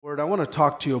Lord, I want to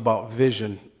talk to you about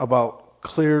vision, about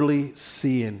clearly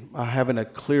seeing, having a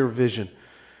clear vision.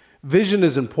 Vision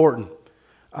is important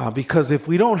because if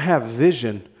we don't have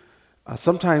vision,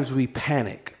 sometimes we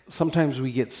panic. Sometimes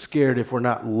we get scared if we're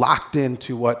not locked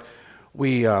into what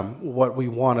we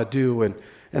want to do. And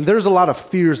there's a lot of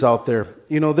fears out there.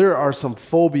 You know, there are some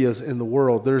phobias in the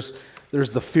world. There's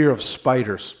the fear of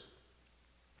spiders.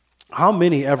 How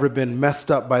many ever been messed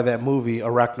up by that movie,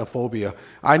 Arachnophobia?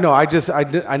 I know,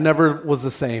 I never was the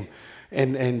same.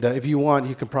 And if you want,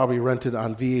 you can probably rent it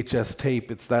on VHS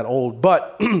tape. It's that old.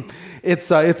 But it's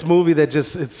a movie that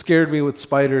it scared me with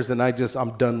spiders, and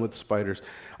I'm done with spiders.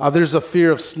 There's a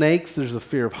fear of snakes. There's a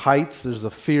fear of heights. There's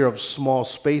a fear of small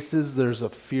spaces. There's a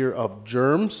fear of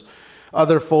germs.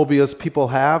 Other phobias people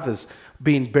have is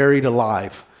being buried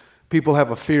alive. People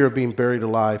have a fear of being buried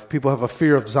alive. People have a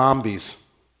fear of zombies.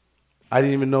 I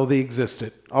didn't even know they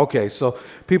existed. Okay, so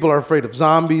people are afraid of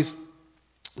zombies.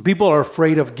 People are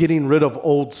afraid of getting rid of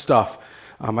old stuff.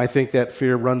 I think that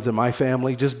fear runs in my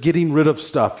family, just getting rid of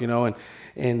stuff,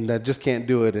 and just can't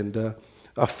do it. And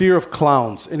a fear of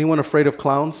clowns. Anyone afraid of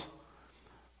clowns?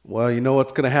 Well, you know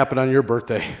what's going to happen on your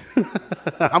birthday.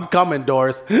 I'm coming,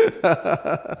 Doris.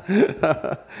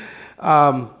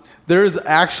 There's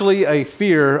actually a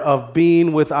fear of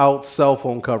being without cell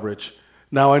phone coverage.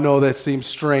 Now, I know that seems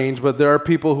strange, but there are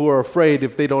people who are afraid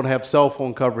if they don't have cell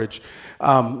phone coverage.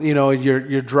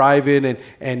 You're driving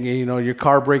and your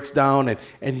car breaks down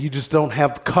and you just don't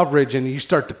have coverage and you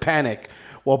start to panic.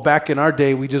 Well, back in our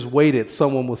day, we just waited.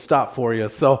 Someone would stop for you.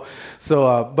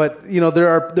 But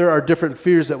there are different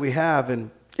fears that we have,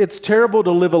 and it's terrible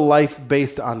to live a life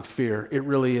based on fear. It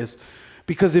really is.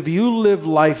 Because if you live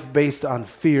life based on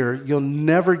fear, you'll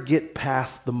never get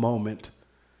past the moment.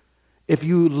 If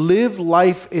you live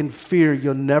life in fear,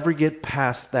 you'll never get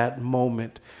past that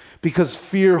moment because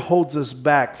fear holds us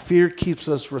back. Fear keeps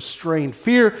us restrained.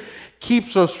 Fear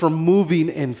keeps us from moving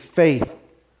in faith.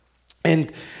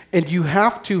 And you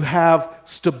have to have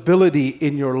stability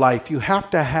in your life. You have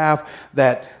to have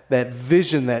that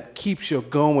vision that keeps you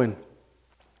going.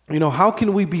 How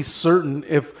can we be certain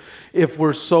if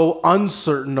we're so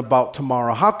uncertain about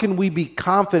tomorrow? How can we be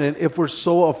confident if we're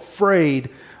so afraid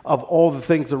of all the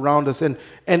things around us? And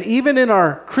even in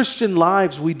our Christian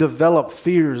lives, we develop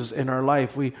fears in our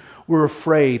life. We're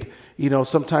afraid.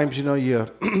 Sometimes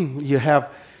you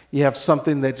have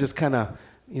something that just kind of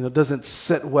doesn't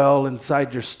sit well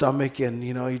inside your stomach, and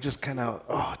you just kind of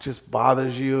it just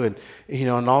bothers you, and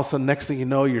and also next thing you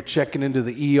know, you're checking into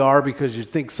the ER because you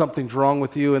think something's wrong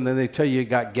with you, and then they tell you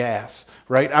got gas,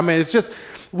 right? I mean, it's just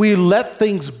we let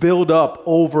things build up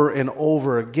over and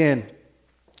over again.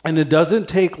 And it doesn't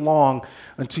take long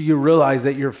until you realize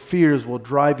that your fears will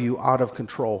drive you out of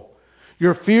control.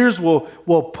 Your fears will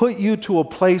put you to a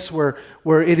place where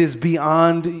it is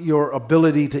beyond your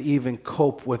ability to even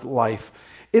cope with life.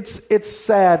 It's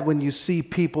sad when you see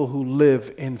people who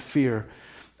live in fear.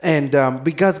 And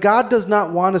because God does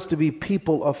not want us to be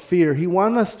people of fear. He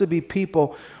wants us to be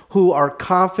people who are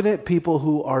confident, people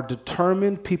who are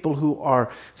determined, people who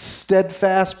are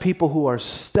steadfast, people who are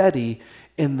steady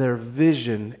in their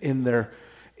vision, in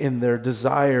their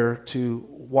desire to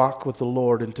walk with the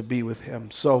Lord and to be with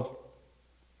Him. So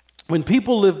when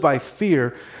people live by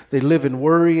fear, they live in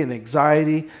worry and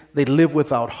anxiety. They live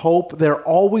without hope. They're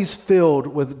always filled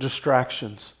with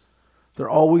distractions. They're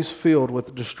always filled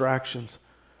with distractions.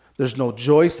 There's no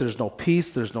joy, there's no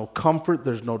peace, there's no comfort,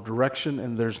 there's no direction,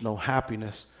 and there's no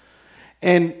happiness.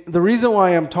 And the reason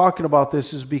why I'm talking about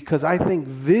this is because I think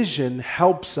vision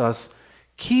helps us,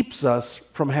 keeps us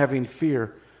from having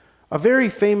fear. A very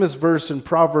famous verse in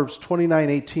Proverbs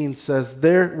 29:18 says,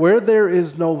 where there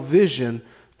is no vision,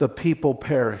 the people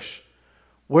perish.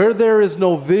 Where there is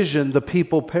no vision, the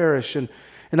people perish. And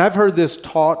I've heard this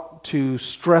taught to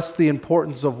stress the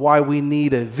importance of why we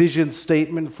need a vision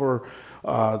statement for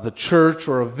the church,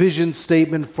 or a vision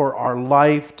statement for our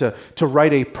life, to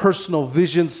write a personal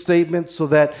vision statement so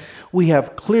that we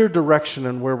have clear direction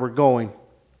in where we're going.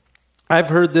 I've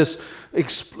heard this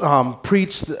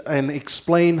preached and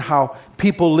explained how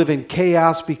people live in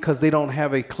chaos because they don't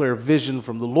have a clear vision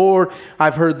from the Lord.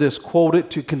 I've heard this quoted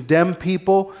to condemn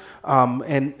people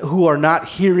and who are not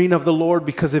hearing of the Lord,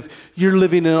 because if you're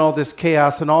living in all this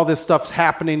chaos and all this stuff's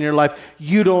happening in your life,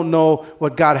 you don't know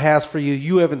what God has for you.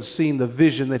 You haven't seen the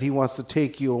vision that He wants to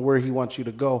take you and where He wants you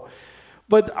to go.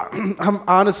 But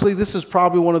honestly, this is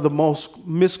probably one of the most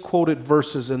misquoted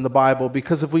verses in the Bible,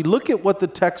 because if we look at what the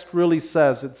text really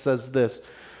says, it says this: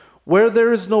 where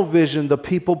there is no vision, the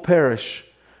people perish.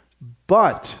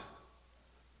 But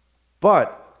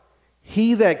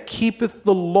he that keepeth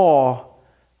the law,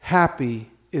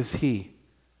 happy is he.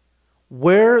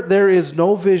 Where there is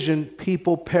no vision,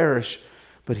 people perish,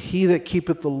 but he that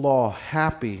keepeth the law,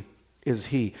 happy is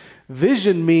he.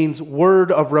 Vision means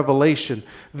word of revelation.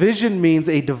 Vision means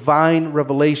a divine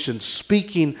revelation,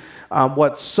 speaking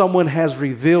what someone has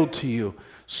revealed to you.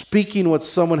 Speaking what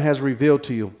someone has revealed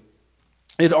to you.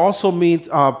 It also means,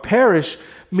 perish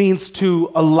means to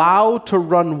allow to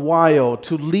run wild,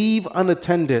 to leave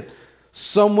unattended,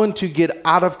 someone to get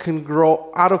out of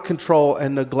control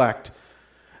and neglect.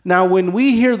 Now, when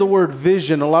we hear the word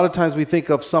vision, a lot of times we think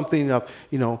of something of,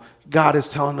 God is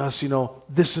telling us,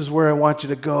 this is where I want you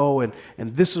to go, and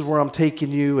this is where I'm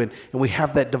taking you, and we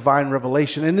have that divine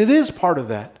revelation, and it is part of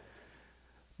that.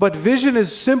 But vision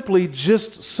is simply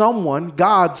just someone,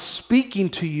 God, speaking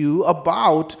to you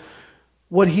about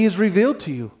what he has revealed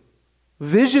to you.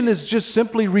 Vision is just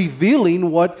simply revealing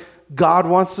what God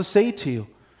wants to say to you.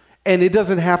 And it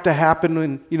doesn't have to happen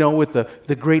when, with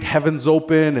the great heavens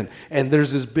open and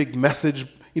there's this big message,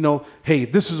 hey,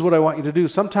 this is what I want you to do.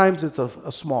 Sometimes it's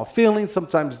a small feeling.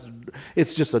 Sometimes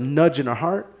it's just a nudge in our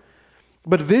heart.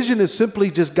 But vision is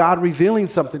simply just God revealing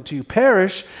something to you.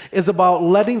 Perish is about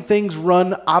letting things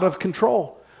run out of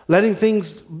control,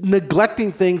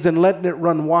 neglecting things and letting it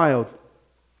run wild.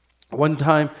 One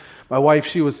time, my wife,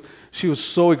 she was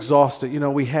so exhausted.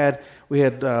 We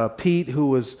had Pete, who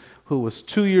was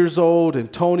 2 years old,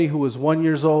 and Tony, who was 1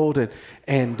 year old,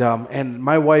 and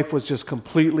my wife was just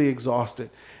completely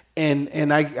exhausted.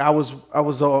 And I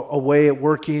was away at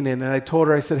working, and I told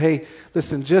her, I said, hey,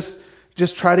 listen, just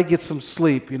try to get some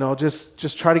sleep,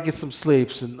 just try to get some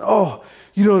sleeps. And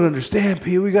you don't understand,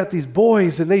 Pete. We got these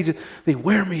boys, and they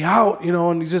wear me out,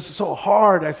 and it's just so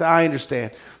hard. I said, I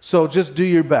understand. So just do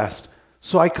your best.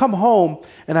 So I come home,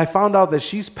 and I found out that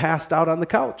she's passed out on the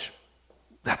couch.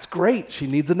 That's great. She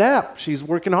needs a nap. She's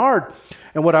working hard.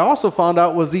 And what I also found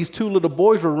out was these two little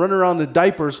boys were running around in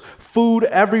diapers, food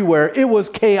everywhere. It was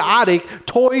chaotic,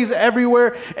 toys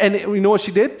everywhere. And you know what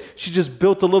she did? She just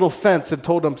built a little fence and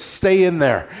told them, stay in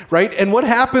there, right? And what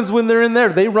happens when they're in there?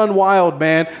 They run wild,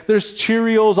 man. There's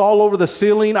Cheerios all over the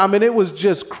ceiling. I mean, it was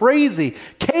just crazy.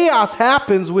 Chaos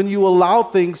happens when you allow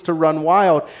things to run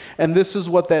wild. And this is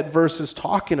what that verse is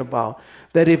talking about.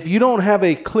 That if you don't have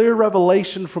a clear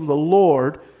revelation from the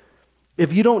Lord,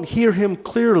 if you don't hear him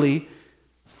clearly,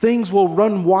 things will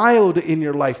run wild in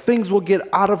your life. Things will get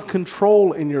out of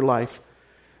control in your life.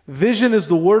 Vision is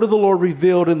the word of the Lord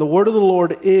revealed, and the word of the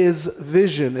Lord is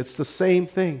vision. It's the same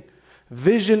thing.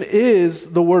 Vision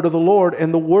is the word of the Lord,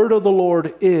 and the word of the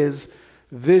Lord is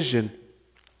vision.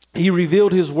 He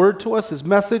revealed his word to us, his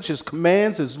message, his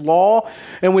commands, his law.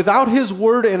 And without his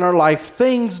word in our life,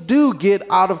 things do get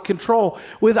out of control.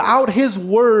 Without his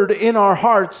word in our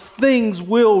hearts, things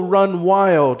will run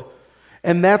wild.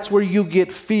 And that's where you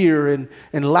get fear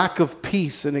and lack of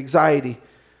peace and anxiety.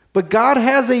 But God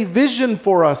has a vision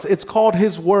for us. It's called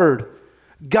his word.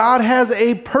 God has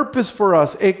a purpose for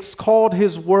us. It's called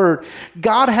his word.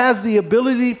 God has the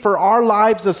ability for our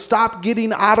lives to stop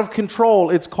getting out of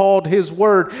control. It's called his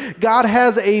word. God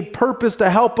has a purpose to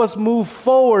help us move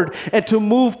forward and to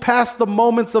move past the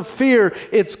moments of fear.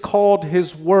 It's called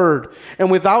his word. And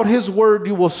without his word,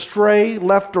 you will stray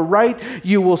left or right.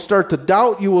 You will start to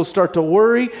doubt. You will start to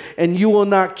worry, and you will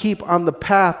not keep on the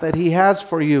path that he has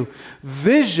for you.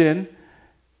 Vision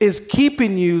is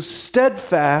keeping you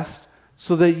steadfast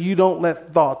so that you don't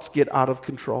let thoughts get out of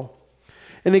control.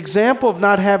 An example of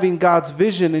not having God's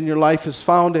vision in your life is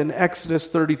found in Exodus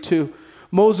 32.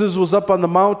 Moses was up on the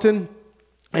mountain,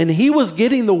 and he was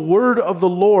getting the word of the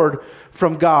Lord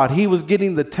from God. He was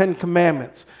getting the 10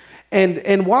 Commandments.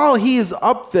 And while he is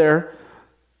up there,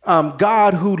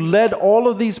 God, who led all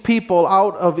of these people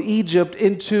out of Egypt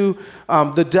into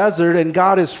the desert, and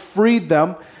God has freed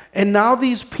them. And now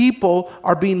these people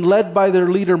are being led by their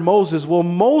leader, Moses. Well,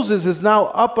 Moses is now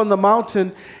up on the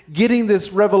mountain getting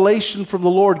this revelation from the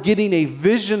Lord, getting a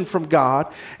vision from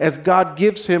God as God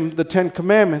gives him the 10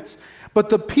 Commandments. But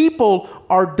the people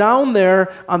are down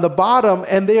there on the bottom,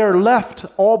 and they are left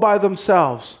all by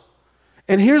themselves.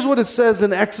 And here's what it says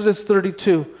in Exodus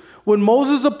 32. When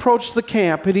Moses approached the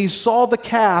camp and he saw the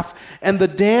calf and the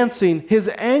dancing, his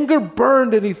anger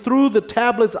burned, and he threw the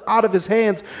tablets out of his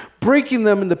hands, breaking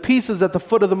them into pieces at the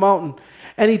foot of the mountain.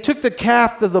 And he took the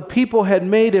calf that the people had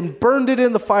made and burned it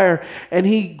in the fire, and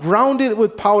he ground it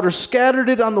with powder, scattered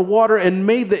it on the water, and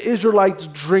made the Israelites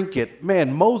drink it.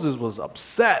 Man, Moses was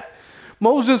upset.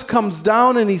 Moses comes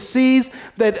down and he sees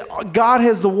that God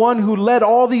is the one who led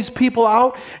all these people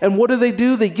out. And what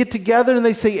do? They get together and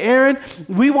they say, Aaron,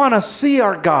 we want to see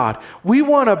our God. We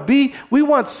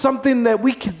want something that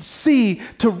we can see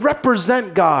to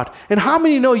represent God. And how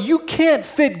many know you can't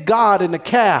fit God in a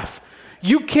calf?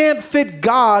 You can't fit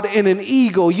God in an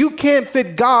eagle. You can't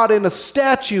fit God in a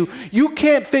statue. You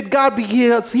can't fit God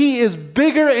because he is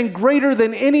bigger and greater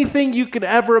than anything you could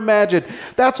ever imagine.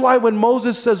 That's why when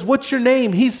Moses says, what's your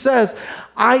name? He says,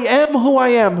 I am who I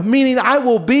am, meaning I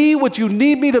will be what you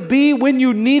need me to be when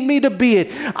you need me to be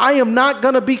it. I am not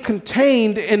going to be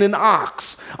contained in an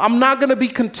ox. I'm not going to be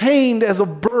contained as a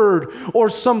bird or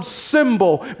some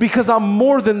symbol, because I'm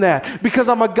more than that. Because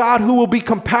I'm a God who will be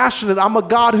compassionate. I'm a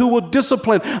God who will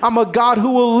discipline. I'm a God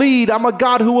who will lead. I'm a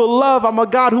God who will love. I'm a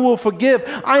God who will forgive.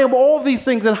 I am all these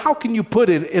things. And how can you put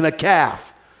it in a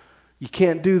calf? You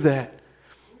can't do that.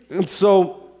 And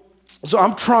so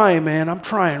I'm trying, man. I'm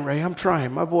trying, Ray. I'm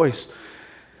trying. My voice.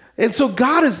 And so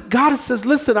God says,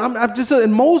 listen, I'm just,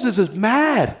 and Moses is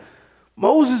mad.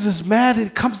 Moses is mad,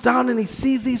 and comes down and he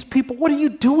sees these people. What are you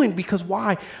doing? Because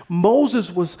why?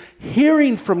 Moses was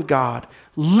hearing from God,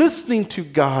 listening to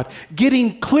God,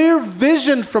 getting clear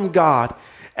vision from God.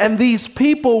 And these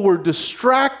people were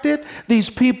distracted. These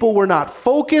people were not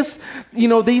focused.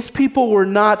 These people were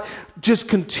not just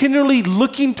continually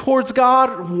looking towards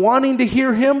God, wanting to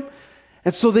hear him.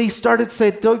 And so they started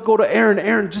saying, don't go to Aaron.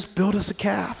 Aaron, just build us a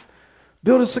calf.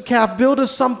 Build us a calf. Build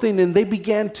us something. And they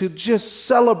began to just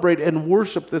celebrate and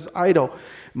worship this idol.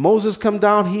 Moses come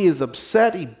down. He is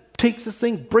upset. He takes this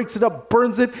thing, breaks it up,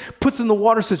 burns it, puts it in the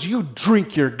water, says, you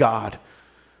drink your God.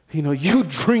 You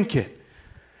drink it.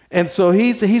 And so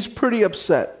he's pretty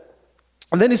upset.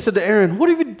 And then he said to Aaron,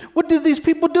 what did these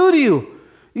people do to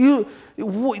you?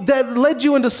 That led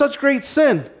you into such great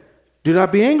sin. Do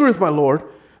not be angry with my Lord.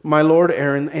 My Lord,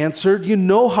 Aaron answered, you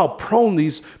know how prone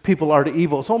these people are to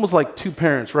evil. It's almost like two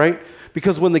parents, right?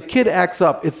 Because when the kid acts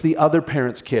up, it's the other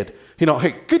parent's kid.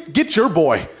 Hey, get your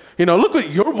boy. Look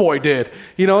what your boy did.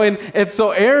 And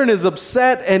so Aaron is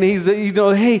upset, and he's,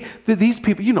 hey, these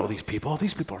people, these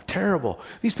people are terrible.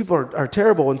 These people are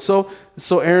terrible. And so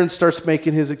Aaron starts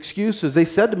making his excuses. They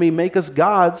said to me, make us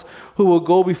gods who will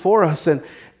go before us.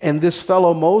 And this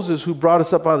fellow Moses who brought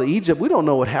us up out of Egypt, we don't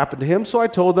know what happened to him. So I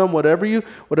told them,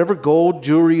 whatever gold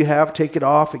jewelry you have, take it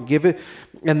off and give it.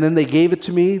 And then they gave it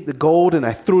to me, the gold, and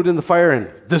I threw it in the fire,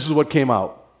 and this is what came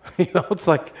out. It's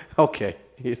like, okay,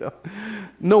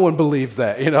 no one believes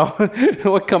that,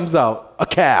 What comes out? A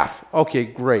calf. Okay,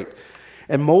 great.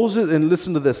 And Moses, and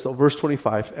listen to this, though, verse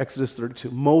 25, Exodus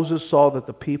 32. Moses saw that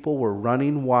the people were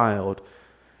running wild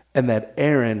and that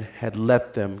Aaron had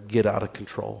let them get out of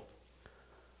control.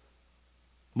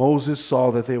 Moses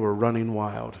saw that they were running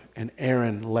wild, and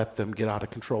Aaron let them get out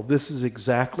of control. This is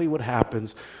exactly what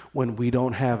happens when we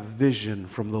don't have vision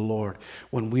from the Lord,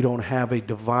 when we don't have a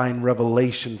divine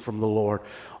revelation from the Lord.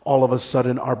 All of a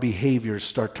sudden, our behaviors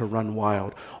start to run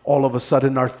wild. All of a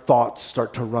sudden, our thoughts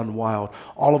start to run wild.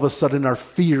 All of a sudden, our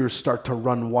fears start to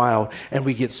run wild, and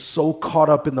we get so caught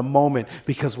up in the moment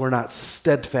because we're not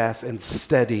steadfast and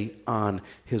steady on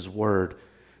His Word.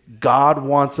 God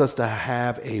wants us to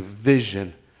have a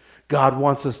vision. God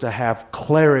wants us to have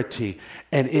clarity,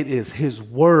 and it is His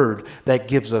Word that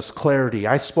gives us clarity.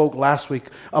 I spoke last week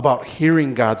about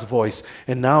hearing God's voice,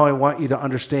 and now I want you to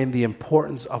understand the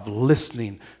importance of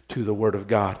listening to the Word of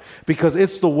God, because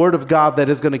it's the Word of God that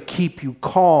is going to keep you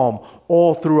calm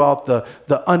all throughout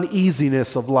the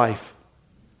uneasiness of life.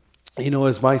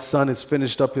 As my son has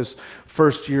finished up his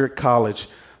first year at college,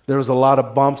 there was a lot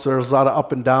of bumps, there was a lot of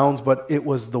up and downs, but it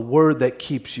was the Word that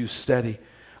keeps you steady.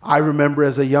 I remember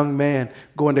as a young man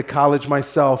going to college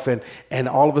myself, and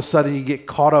all of a sudden you get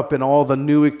caught up in all the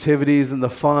new activities and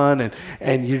the fun,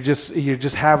 and you're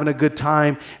just having a good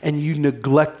time, and you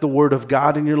neglect the Word of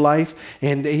God in your life.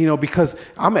 And because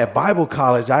I'm at Bible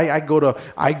college, I go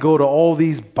to all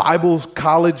these Bible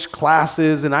college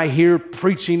classes, and I hear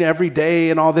preaching every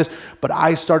day and all this, but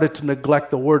I started to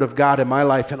neglect the Word of God in my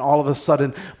life, and all of a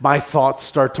sudden my thoughts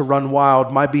start to run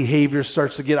wild, my behavior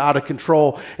starts to get out of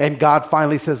control, and God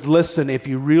finally says, listen, if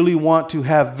you really want to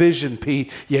have vision,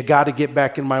 Pete, you got to get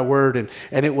back in my Word.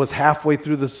 And it was halfway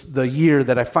through the year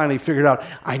that I finally figured out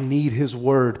I need His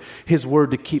Word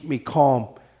to keep me calm.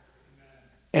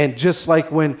 And just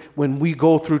like when we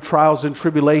go through trials and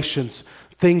tribulations,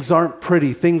 things aren't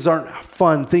pretty, things aren't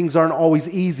fun, things aren't always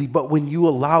easy, but when you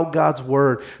allow God's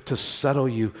Word to settle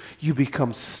you, you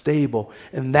become stable.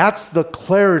 And that's the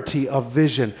clarity of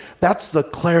vision. That's the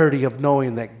clarity of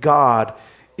knowing that God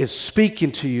is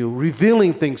speaking to you,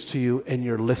 revealing things to you, and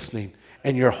you're listening,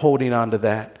 and you're holding on to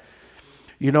that.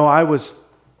 I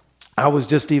was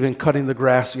just even cutting the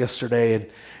grass yesterday,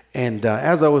 and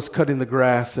as I was cutting the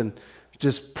grass and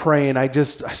just praying, I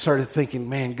started thinking,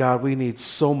 man, God, we need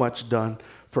so much done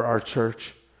for our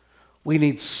church. We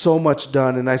need so much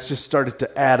done. And I just started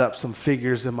to add up some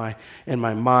figures in my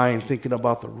mind, thinking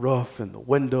about the roof and the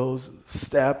windows and the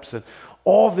steps and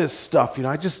all this stuff.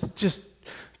 I just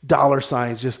dollar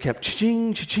signs just kept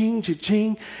cha-ching, cha-ching,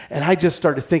 cha-ching. And I just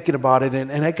started thinking about it.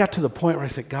 And I got to the point where I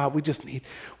said, God, we just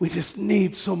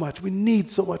need so much. We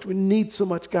need so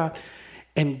much, God.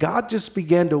 And God just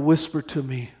began to whisper to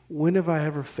me, when have I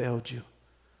ever failed you?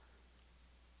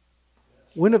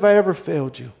 When have I ever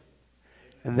failed you?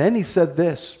 And then he said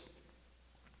this.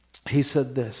 He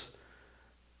said this.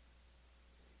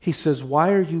 He says,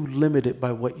 why are you limited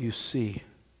by what you see?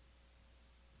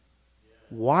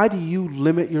 Why do you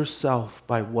limit yourself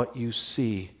by what you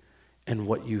see and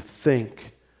what you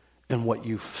think and what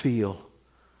you feel?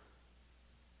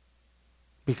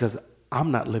 Because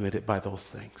I'm not limited by those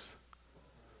things.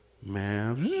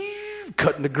 Man,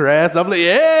 cutting the grass. I'm like,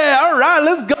 yeah, all right,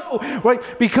 let's go. Right?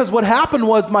 Because what happened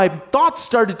was my thoughts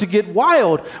started to get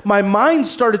wild. My mind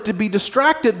started to be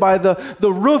distracted by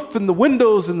the roof and the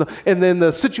windows and then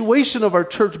the situation of our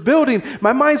church building.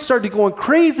 My mind started going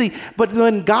crazy. But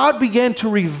when God began to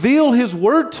reveal his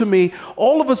word to me,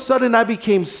 all of a sudden I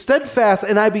became steadfast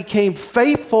and I became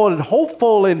faithful and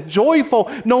hopeful and joyful,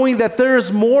 knowing that there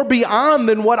is more beyond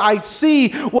than what I see,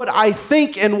 what I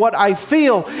think, and what I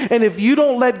feel. And if you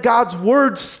don't let God's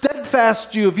word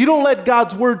steadfast you, if you don't let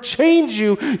God's word change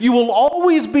you, you will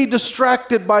always be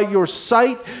distracted by your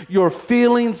sight, your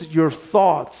feelings, your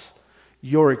thoughts,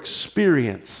 your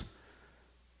experience.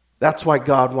 That's why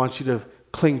God wants you to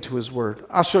cling to his word.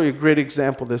 I'll show you a great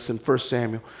example of this in 1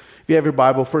 Samuel. If you have your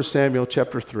Bible, 1 Samuel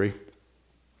chapter 3.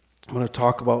 I'm going to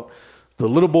talk about the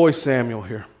little boy Samuel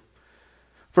here.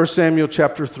 1 Samuel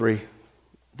chapter 3.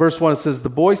 Verse 1, it says, the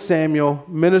boy Samuel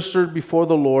ministered before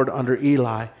the Lord under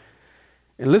Eli.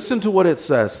 And listen to what it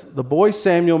says. The boy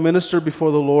Samuel ministered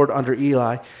before the Lord under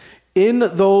Eli. In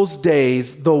those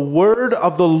days, the word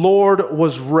of the Lord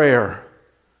was rare.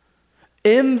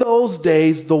 In those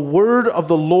days, the word of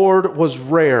the Lord was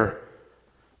rare.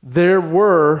 There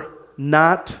were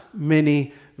not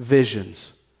many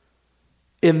visions.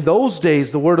 In those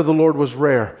days, the word of the Lord was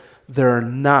rare. There are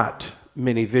not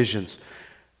many visions.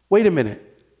 Wait a minute.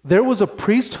 There was a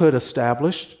priesthood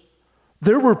established.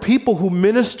 There were people who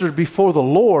ministered before the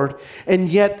Lord, and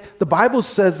yet the Bible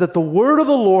says that the word of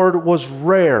the Lord was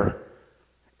rare.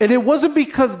 And it wasn't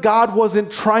because God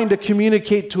wasn't trying to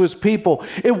communicate to his people.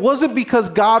 It wasn't because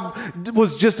God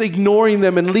was just ignoring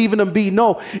them and leaving them be.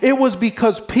 No, it was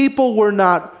because people were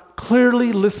not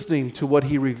clearly listening to what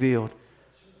he revealed.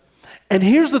 And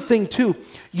here's the thing too.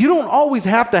 You don't always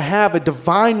have to have a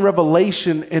divine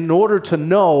revelation in order to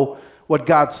know what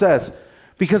God says.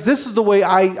 Because this is the way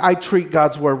I treat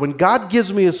God's word. When God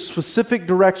gives me a specific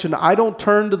direction, I don't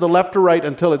turn to the left or right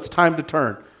until it's time to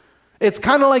turn. It's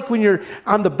kind of like when you're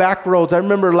on the back roads. I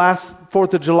remember last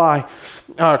 4th of July,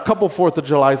 a couple 4th of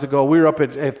Julys ago, we were up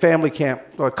at family camp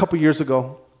a couple years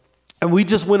ago, and we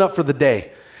just went up for the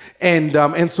day.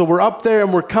 And so we're up there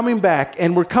and we're coming back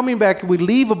and we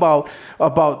leave about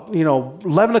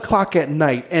 11 o'clock at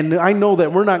night. And I know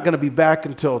that we're not going to be back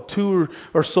until 2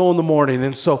 or so in the morning.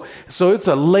 And so it's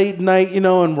a late night,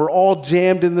 and we're all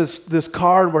jammed in this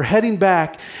car and we're heading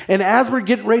back. And as we're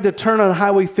getting ready to turn on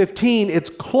Highway 15, it's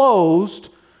closed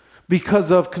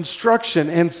because of construction.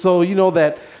 And so,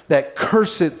 that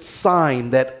cursed sign,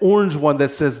 that orange one that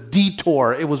says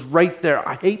detour, it was right there.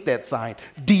 I hate that sign,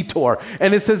 detour.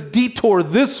 And it says detour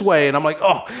this way. And I'm like,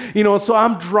 so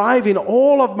I'm driving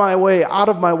all of my way, out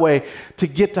of my way to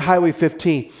get to Highway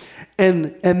 15.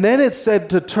 And then it said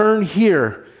to turn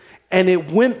here. And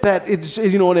it went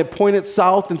and it pointed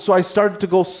south. And so I started to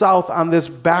go south on this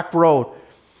back road.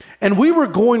 And we were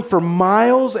going for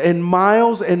miles and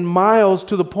miles and miles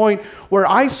to the point where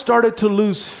I started to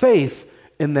lose faith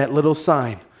in that little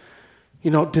sign.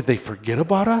 Did they forget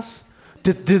about us?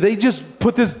 Did they just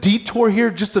put this detour here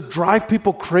just to drive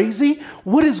people crazy?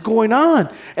 What is going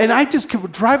on? And I just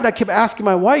kept driving. I kept asking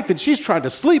my wife, and she's trying to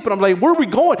sleep. And I'm like, where are we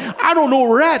going? I don't know where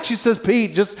we're at. She says,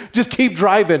 Pete, just keep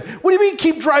driving. What do you mean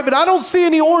keep driving? I don't see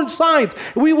any orange signs.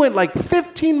 And we went like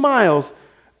 15 miles,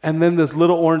 and then this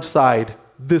little orange sign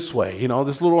this way,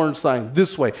 this little orange sign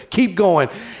this way. Keep going.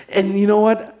 And you know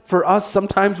what? For us,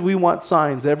 sometimes we want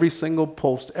signs, every single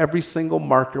post, every single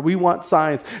marker. We want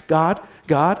signs. God.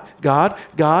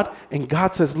 And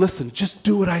God says, listen, just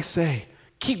do what I say.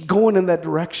 Keep going in that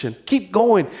direction. Keep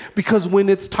going. Because when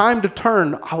it's time to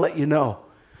turn, I'll let you know.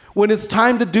 When it's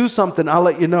time to do something, I'll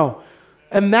let you know.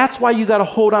 And that's why you got to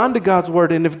hold on to God's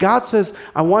word. And if God says,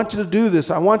 I want you to do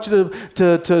this, I want you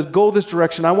to go this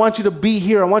direction, I want you to be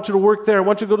here, I want you to work there, I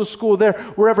want you to go to school there,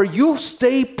 wherever, you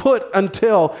stay put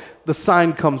until the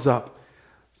sign comes up.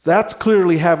 That's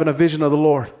clearly having a vision of the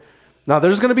Lord. Now,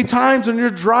 there's going to be times when you're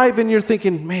driving, you're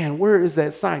thinking, man, where is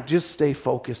that sign? Just stay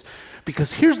focused.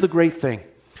 Because here's the great thing.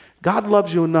 God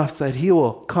loves you enough that he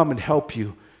will come and help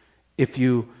you if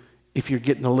you're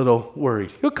getting a little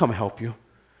worried. He'll come help you.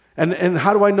 And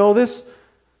how do I know this?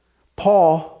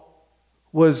 Paul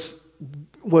was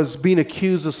being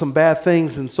accused of some bad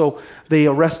things, and so they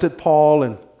arrested Paul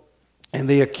and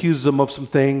they accused him of some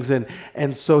things.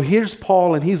 And so here's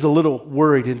Paul, and he's a little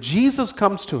worried. And Jesus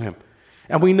comes to him.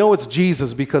 And we know it's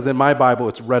Jesus because in my Bible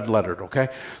it's red lettered, okay?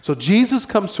 So Jesus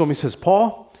comes to him. He says,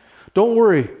 Paul, don't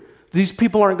worry. These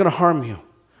people aren't going to harm you.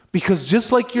 Because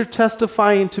just like you're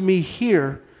testifying to me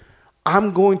here,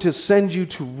 I'm going to send you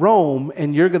to Rome,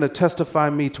 and you're going to testify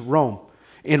me to Rome,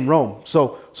 in Rome.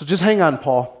 So just hang on,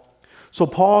 Paul. So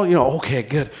Paul, okay,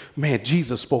 good. Man,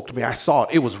 Jesus spoke to me. I saw it.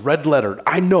 It was red lettered.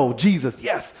 I know, Jesus,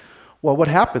 yes. Well, what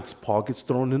happens? Paul gets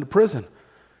thrown into prison,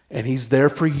 and he's there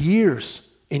for years.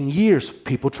 In years,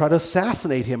 people try to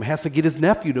assassinate him. Has to get his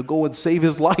nephew to go and save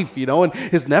his life, and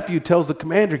his nephew tells the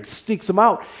commander, sneaks him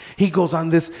out. He goes on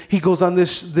this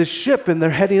ship, and they're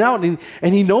heading out, and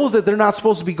he knows that they're not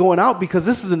supposed to be going out because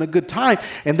this isn't a good time.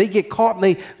 And they get caught,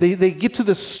 and they get to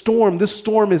this storm. This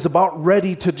storm is about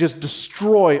ready to just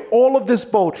destroy all of this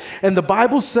boat. And the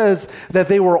Bible says that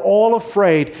they were all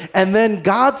afraid. And then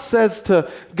Jesus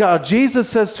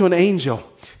says to an angel,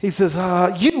 he says,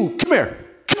 you, come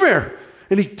here.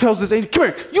 And he tells this angel, come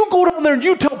here, you go down there and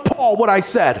you tell Paul what I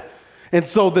said. And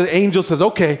so the angel says,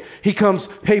 okay. He comes,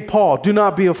 hey, Paul, do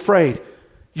not be afraid.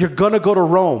 You're going to go to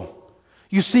Rome.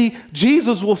 You see,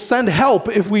 Jesus will send help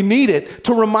if we need it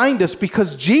to remind us,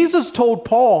 because Jesus told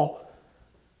Paul,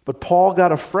 but Paul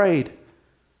got afraid.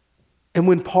 And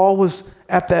when Paul was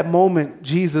at that moment,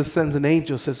 Jesus sends an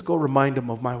angel, says, go remind him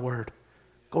of my word.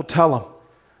 Go tell him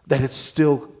that it's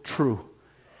still true.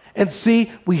 And see,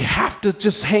 we have to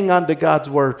just hang on to God's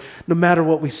word no matter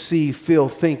what we see, feel,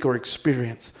 think, or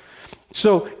experience.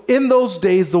 So in those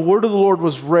days, the word of the Lord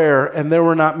was rare, and there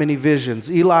were not many visions.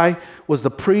 Eli was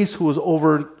the priest who was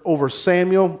over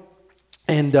Samuel.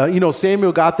 And,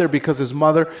 Samuel got there because his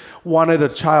mother wanted a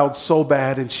child so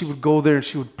bad, and she would go there and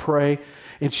she would pray,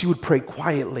 and she would pray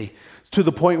quietly to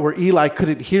the point where Eli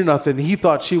couldn't hear nothing. He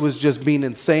thought she was just being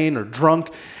insane or drunk.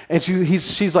 And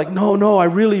she's like, no, I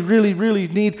really, really, really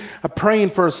need a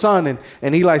praying for a son.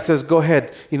 And Eli says, go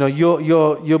ahead,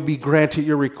 you'll be granted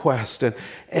your request.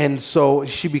 And so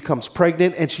she becomes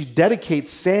pregnant, and she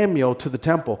dedicates Samuel to the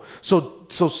temple. So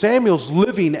Samuel's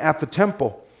living at the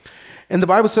temple. And the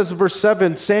Bible says in verse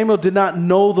 7, Samuel did not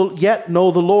yet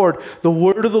know the Lord. The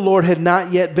word of the Lord had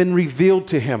not yet been revealed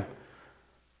to him.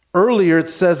 Earlier it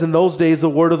says in those days the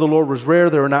word of the Lord was rare,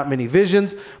 there were not many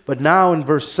visions. But now in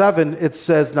verse 7 it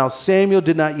says, now Samuel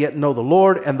did not yet know the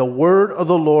Lord, and the word of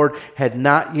the Lord had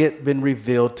not yet been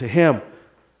revealed to him.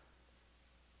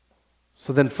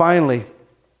 So then finally,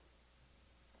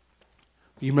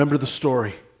 you remember the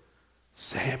story.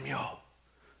 Samuel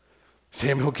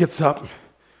gets up.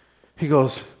 He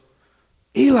goes,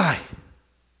 Eli,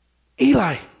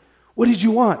 what did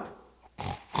you want?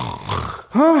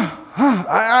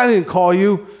 I didn't call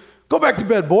you. Go back to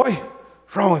bed, boy.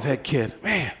 What's wrong with that kid?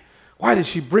 Man, why did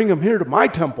she bring him here to my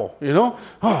temple? And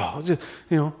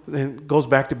goes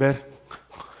back to bed.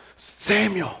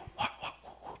 Samuel,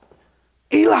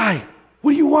 Eli,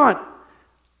 what do you want?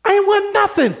 I want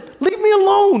nothing. Leave me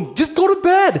alone. Just go to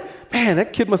bed. Man,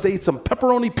 that kid must have ate some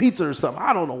pepperoni pizza or something.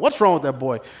 I don't know. What's wrong with that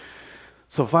boy?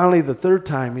 So finally, the third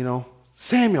time,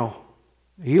 Samuel,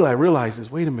 Eli realizes,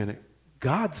 wait a minute.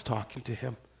 God's talking to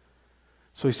him.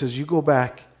 So he says, you go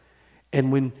back,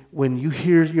 and when you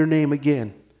hear your name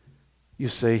again, you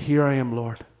say, here I am,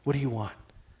 Lord. What do you want?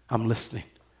 I'm listening.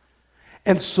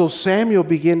 And so Samuel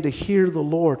began to hear the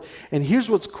Lord. And here's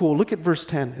what's cool. Look at verse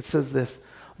 10. It says this,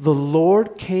 the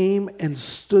Lord came and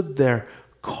stood there,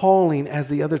 calling as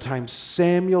the other time,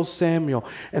 Samuel, Samuel.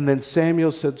 And then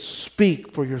Samuel said,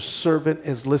 speak, for your servant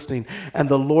is listening. And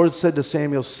the Lord said to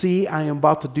Samuel, see, I am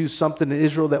about to do something in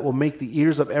Israel that will make the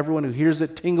ears of everyone who hears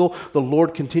it tingle. The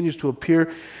Lord continues to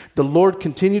appear. The Lord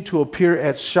continued to appear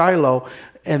at Shiloh,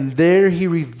 and there he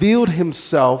revealed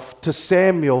himself to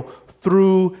Samuel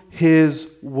through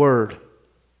his word.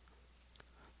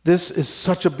 This is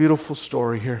such a beautiful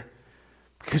story here.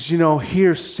 Because,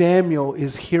 here Samuel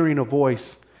is hearing a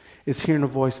voice.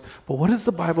 But what does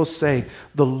the Bible say?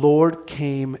 The Lord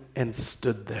came and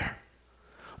stood there.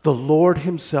 The Lord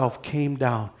himself came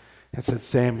down and said,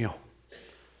 Samuel,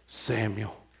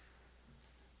 Samuel.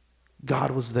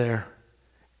 God was there.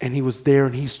 And he was there,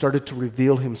 and he started to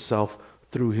reveal himself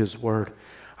through his word.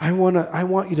 I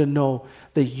want you to know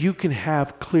that you can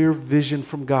have clear vision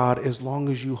from God as long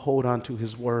as you hold on to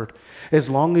His Word, as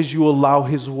long as you allow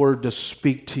His Word to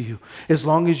speak to you, as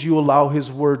long as you allow His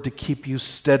Word to keep you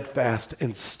steadfast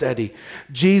and steady.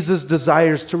 Jesus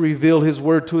desires to reveal His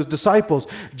Word to His disciples.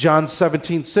 John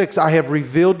 17:6, I have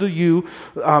revealed to you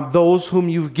those whom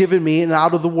you've given me, and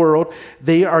out of the world,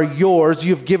 they are yours.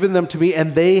 You have given them to me,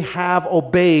 and they have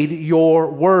obeyed your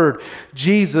word.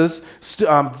 Jesus,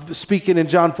 speaking in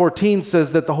John 14,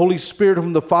 says that the Holy Spirit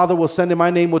whom the Father will send in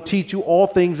my name will teach you all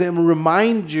things and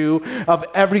remind you of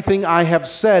everything I have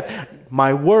said.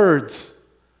 My words,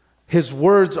 His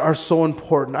words are so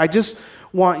important. I just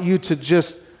want you to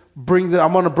just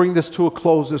I'm going to bring this to a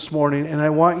close this morning, and I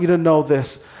want you to know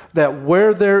this, that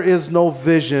where there is no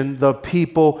vision, the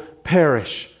people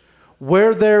perish.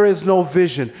 Where there is no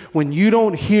vision, when you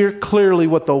don't hear clearly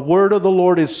what the word of the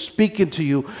Lord is speaking to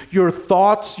you, your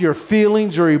thoughts, your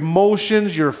feelings, your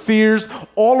emotions, your fears,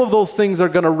 all of those things are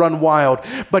going to run wild.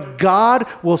 But God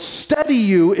will steady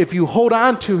you if you hold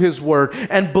on to His word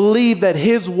and believe that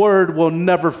His word will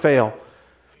never fail.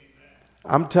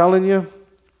 I'm telling you,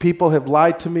 people have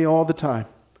lied to me all the time.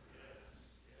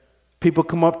 People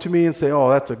come up to me and say, oh,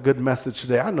 that's a good message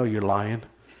today. I know you're lying.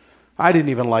 I didn't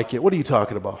even like it. What are you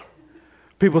talking about?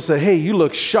 People say, hey, you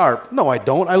look sharp. No, I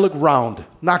don't. I look round.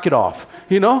 Knock it off.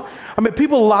 You know? I mean,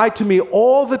 people lie to me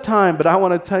all the time, but I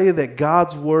want to tell you that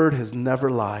God's word has never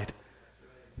lied.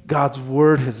 God's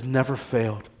word has never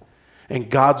failed. And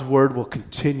God's word will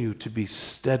continue to be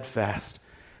steadfast.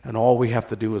 And all we have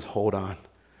to do is hold on.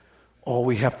 All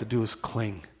we have to do is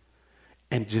cling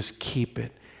and just keep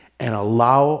it and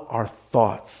allow our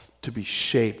thoughts to be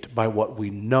shaped by what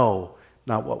we know,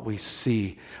 not what we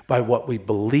see, by what we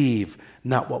believe,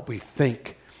 not what we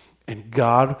think. And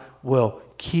God will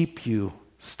keep you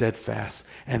steadfast.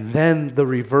 And then the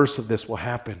reverse of this will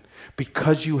happen.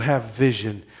 Because you have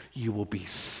vision, you will be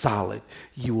solid,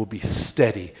 you will be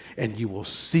steady, and you will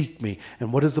seek me.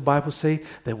 And what does the Bible say?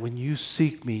 That when you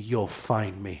seek me, you'll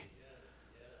find me.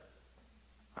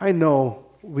 I know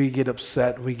we get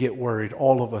upset, we get worried.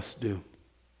 All of us do.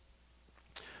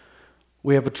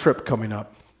 We have a trip coming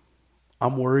up.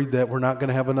 I'm worried that we're not going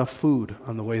to have enough food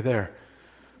on the way there.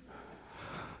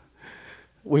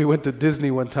 We went to Disney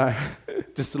one time.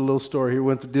 Just a little story here. We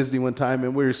went to Disney one time,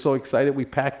 and we were so excited. We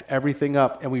packed everything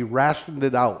up, and we rationed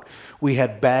it out. We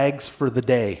had bags for the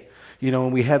day. You know,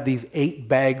 and we had these 8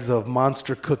 bags of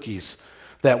Monster cookies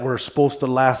that were supposed to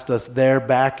last us there,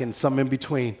 back, and some in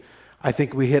between. I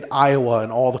think we hit Iowa,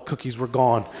 and all the cookies were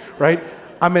gone, right?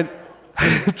 I mean,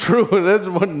 true, there's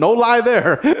no lie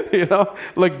there, you know,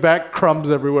 like back crumbs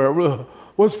everywhere.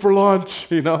 What's for lunch,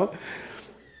 you know?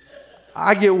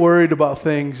 I get worried about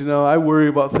things, you know. I worry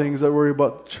about things. I worry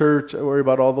about church. I worry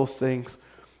about all those things.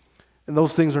 And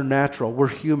those things are natural. We're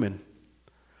human.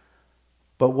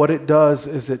 But what it does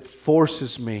is it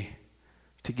forces me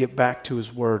to get back to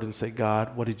His word and say,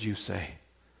 God, what did you say?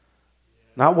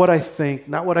 Not what I think,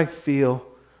 not what I feel.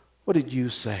 What did you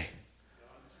say?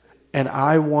 And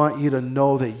I want you to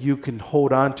know that you can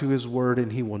hold on to His word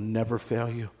and He will never fail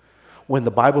you. When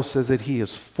the Bible says that He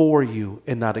is for you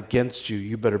and not against you,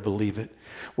 you better believe it.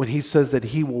 When He says that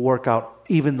He will work out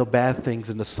even the bad things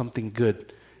into something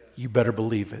good, you better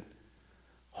believe it.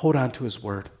 Hold on to His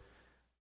word.